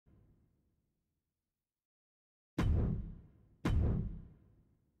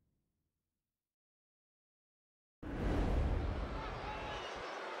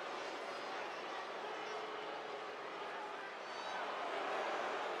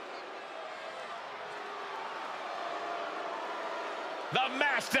The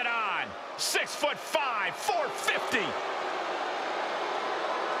Mastodon, 6'5", 450.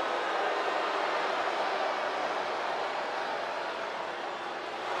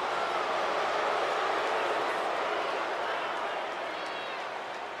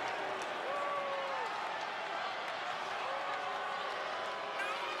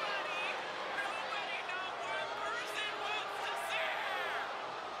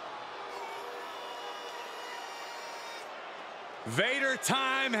 Vader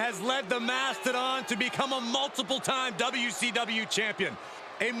time has led the Mastodon to become a multiple-time WCW champion,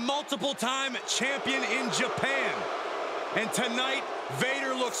 a multiple-time champion in Japan. And tonight,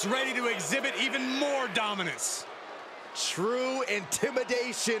 Vader looks ready to exhibit even more dominance. True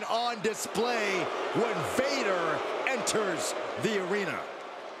intimidation on display when Vader enters the arena.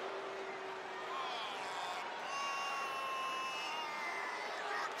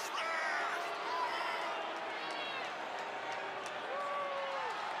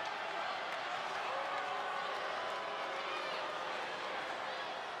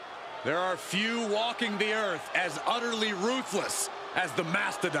 There are few walking the earth as utterly ruthless as the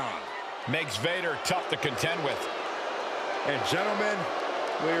Mastodon. Makes Vader tough to contend with. And gentlemen,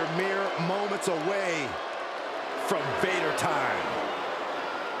 we're mere moments away from Vader time.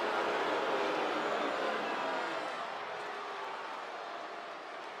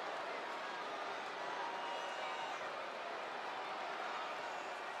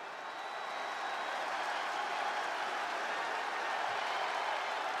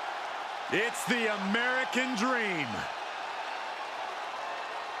 It's the American dream.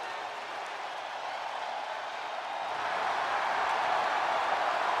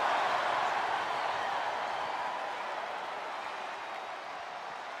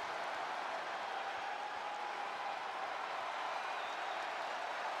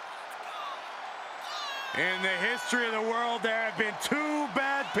 In the history of the world, there have been two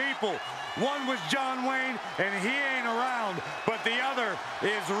bad people. One was John Wayne, and he ain't around, but the other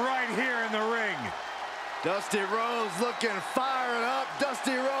is right here in the ring. Dusty Rhodes looking fired up.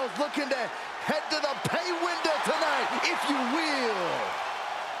 Dusty Rhodes looking to head to the pay window tonight, if you will.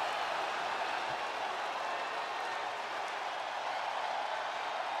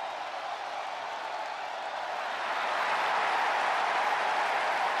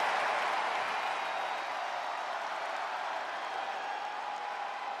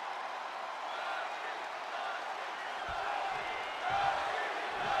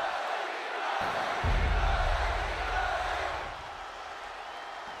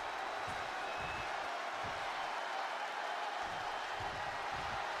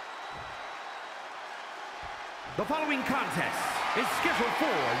 The following contest is scheduled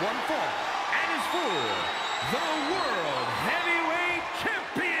for one fall and is for the World Heavyweight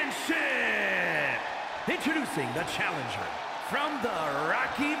Championship. Introducing the challenger from the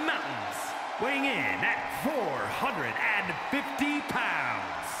Rocky Mountains, weighing in at 450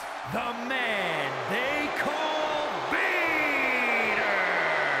 pounds, the man they call Vader.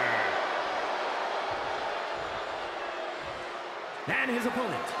 And his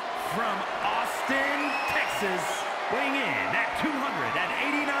opponent from Austin, Texas, weighing in at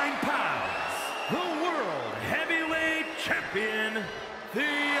 289 pounds, the World Heavyweight Champion,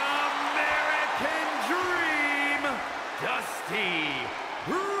 the American Dream, Dusty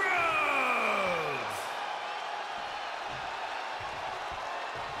Rhodes.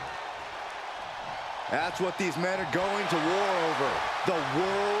 That's what these men are going to war over, the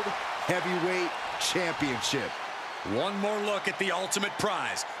World Heavyweight Championship. One more look at the ultimate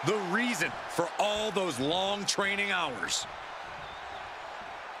prize, the reason for all those long training hours.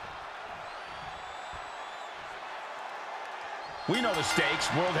 We know the stakes.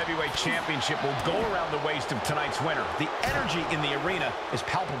 World Heavyweight Championship will go around the waist of tonight's winner. The energy in the arena is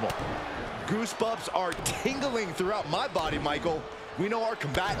palpable. Goosebumps are tingling throughout my body, Michael. We know our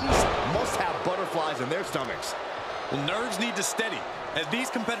combatants must have butterflies in their stomachs. Well, nerves need to steady, as these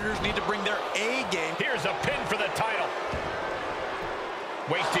competitors need to bring their A game. Here's a pin for the title.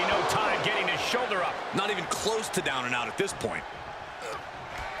 Wasting no time getting his shoulder up. Not even close to down and out at this point.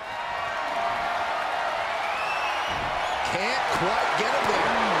 Can't quite get him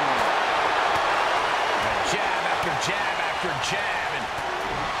there. Jab after jab after jab, and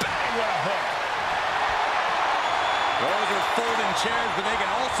bang, what a hook. Those are folding chairs, but they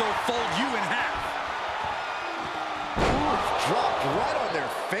can also fold you in half. Dropped right on their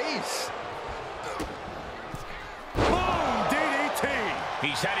face. Boom, DDT.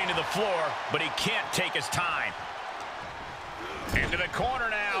 He's heading to the floor, but he can't take his time. Into the corner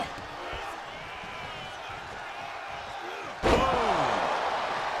now. Boom.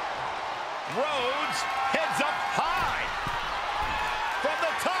 Rhodes heads up high.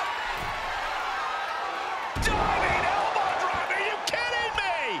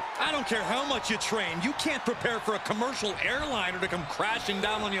 care how much you train, you can't prepare for a commercial airliner to come crashing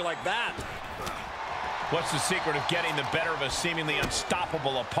down on you like that. What's the secret of getting the better of a seemingly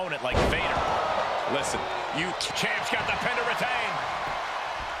unstoppable opponent like Vader? Listen, Champ's got the pin to retain.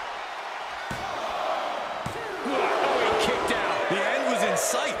 Oh, he kicked out. The end was in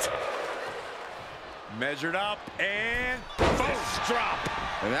sight. Measured up and Fist drop.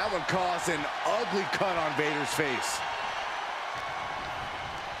 And that one caused an ugly cut on Vader's face.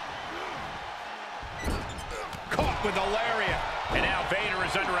 Caught with the lariat. And now Vader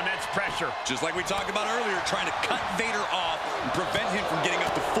is under immense pressure. just like we talked about earlier, trying to cut Vader off and prevent him from getting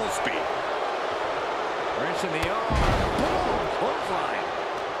up to full speed. Wrench in the arm. Boom! Clothesline.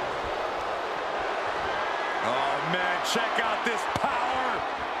 Oh, man, check out this power.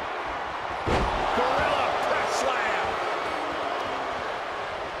 Gorilla press slam.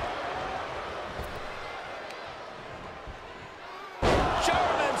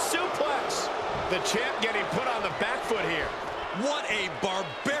 German suplex. The champ getting put on the back foot here. What a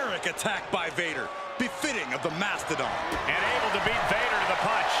barbaric attack by Vader, befitting of the Mastodon. And able to beat Vader to the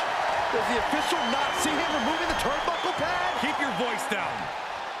punch. Does the official not see him removing the turnbuckle pad? Keep your voice down.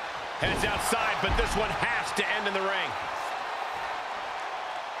 Heads outside, but this one has to end in the ring.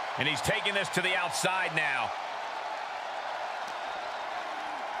 And he's taking this to the outside now.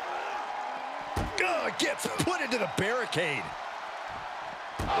 Gets put into the barricade.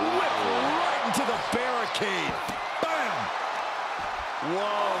 Whip right into the barricade. Bam! Whoa,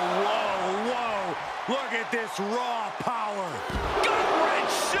 whoa, whoa. Look at this raw power. Gut-wrench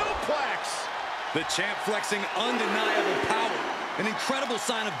suplex. The champ flexing undeniable power. An incredible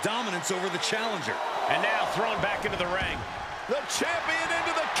sign of dominance over the challenger. And now thrown back into the ring. The champion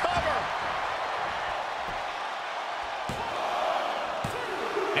into the cover.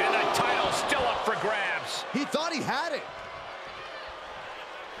 And the title's still up for grabs. He thought he had it.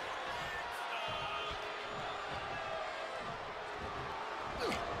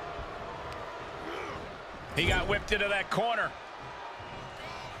 He got whipped into that corner.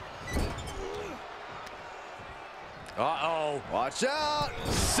 Uh-oh. Watch out.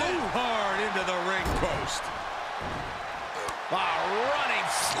 So hard into the ring post. A running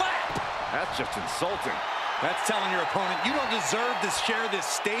slap. That's just insulting. That's telling your opponent, you don't deserve to share this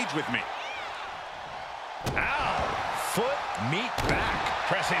stage with me. Ow. Foot, meet back.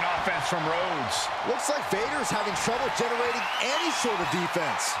 Pressing offense from Rhodes. Looks like Vader's having trouble generating any sort of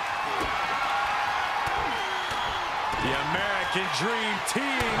defense. The American Dream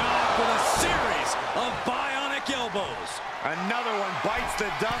teeing off with a series of bionic elbows. Another one bites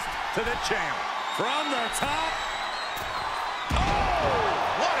the dust to the champ. From the top. Oh,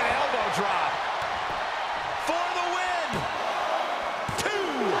 what an elbow drop. For the win. 2.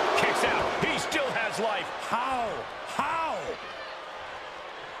 Kicks out. He still has life. How? How?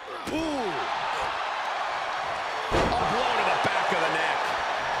 Ooh. A blow to the back of the neck.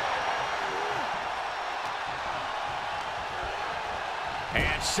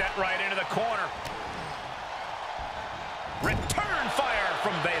 And set right into the corner. Return fire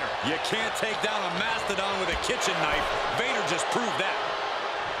from Vader. You can't take down a Mastodon with a kitchen knife. Vader just proved that.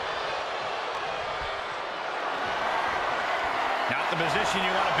 Not the position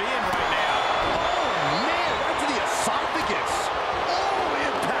you want to be in right now. Oh, man, right to the esophagus. Oh,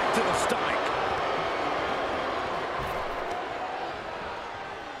 impact to the stomach.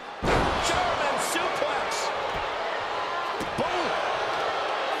 German suplex. Boom.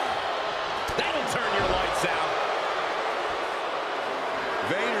 That'll turn your lights out.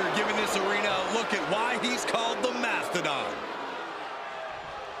 Vader giving this arena a look at why he's called the Mastodon.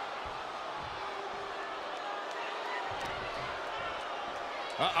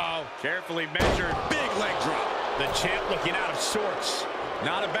 Uh-oh. Carefully measured. Big leg drop. The champ looking out of sorts.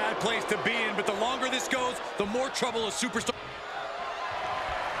 Not a bad place to be in, but the longer this goes, the more trouble a superstar.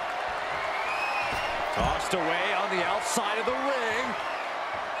 Tossed away on the outside of the ring.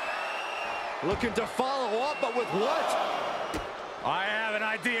 Looking to follow up, but with what? I have an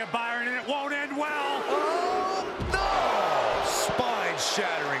idea, Byron, and it won't end well. Oh, no!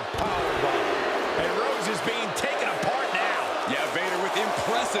 Spine-shattering powerbomb. And Rhodes is being taken apart now. Yeah, Vader with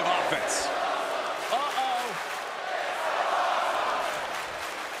impressive offense. Uh-oh.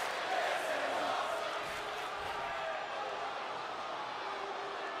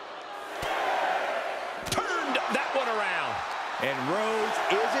 Turned that one around. And Rhodes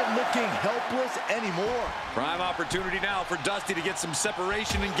isn't looking helpless anymore. Prime opportunity now for Dusty to get some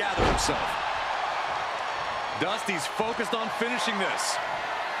separation and gather himself. Dusty's focused on finishing this.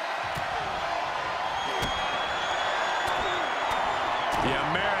 The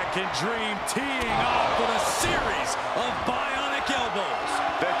American Dream teeing off with a series of bionic Back elbows.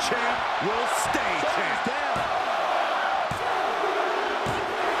 The champ will stay champ.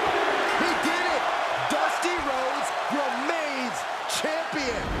 He did it. Dusty Rhodes remains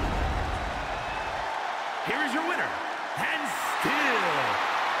champion. Here is your winner, and still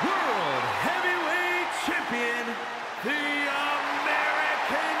World Heavyweight Champion, the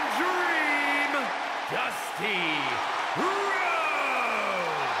American Dream, Dusty Rhodes.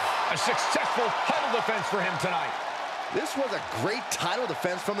 A successful title defense for him tonight. This was a great title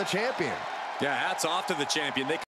defense from the champion. Yeah, hats off to the champion.